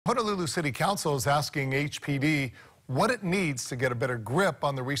Honolulu City Council is asking HPD what it needs to get a better grip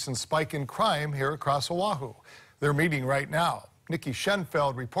on the recent spike in crime here across Oahu. They're meeting right now. Nikki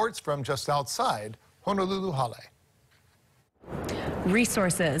Schenfeld reports from just outside Honolulu Hale.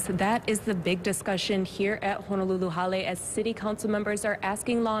 Resources. That is the big discussion here at Honolulu Hale as city council members are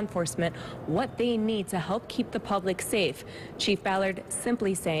asking law enforcement what they need to help keep the public safe. Chief Ballard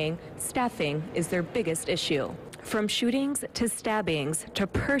simply saying staffing is their biggest issue. From shootings to stabbings to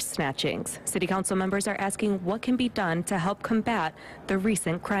purse snatchings, city council members are asking what can be done to help combat the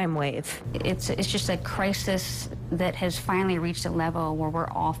recent crime wave. It's just a crisis that has finally reached a level where we're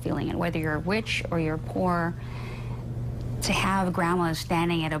all feeling it, whether you're rich or you're poor. To have grandma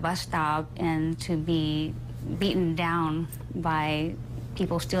standing at a bus stop and to be beaten down by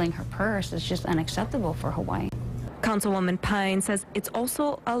people stealing her purse is just unacceptable for Hawaii. Councilwoman Pine says it's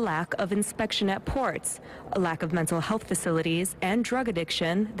also a lack of inspection at ports, a lack of mental health facilities, and drug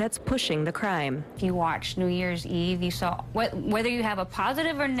addiction that's pushing the crime. If you watched New Year's Eve, you saw, whether you have a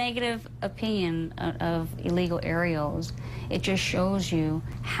positive or negative opinion of illegal aerials, it just shows you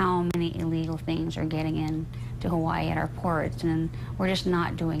how many illegal things are getting into Hawaii at our ports, and we're just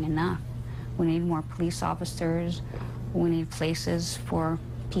not doing enough. We need more police officers. We need places for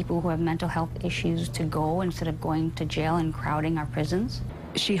people who have mental health issues to go instead of going to jail and crowding our prisons.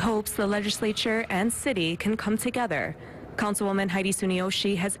 She hopes the legislature and city can come together. Councilwoman Heidi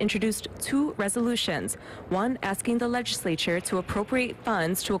Sunioshi has introduced 2 resolutions, one asking the legislature to appropriate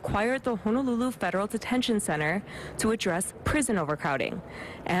funds to acquire the Honolulu Federal Detention Center to address prison overcrowding,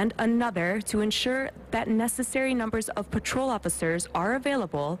 and another to ensure that necessary numbers of patrol officers are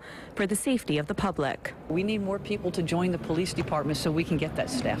available for the safety of the public. We need more people to join the police department so we can get that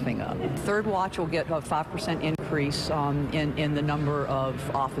staffing up. Third Watch will get a 5% increase in the number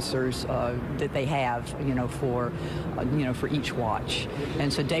of officers that they have, for each watch.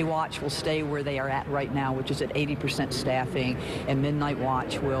 And so Day Watch will stay where they are at right now, which is at 80% staffing, and Midnight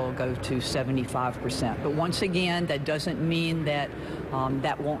Watch will go to 75%. But once again, that doesn't mean that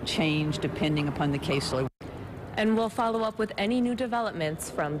that won't change depending upon the caseload. And we'll follow up with any new developments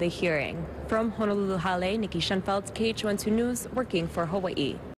from the hearing. From Honolulu Hale, Nikki Schenfeld, KH12 News, working for Hawaii.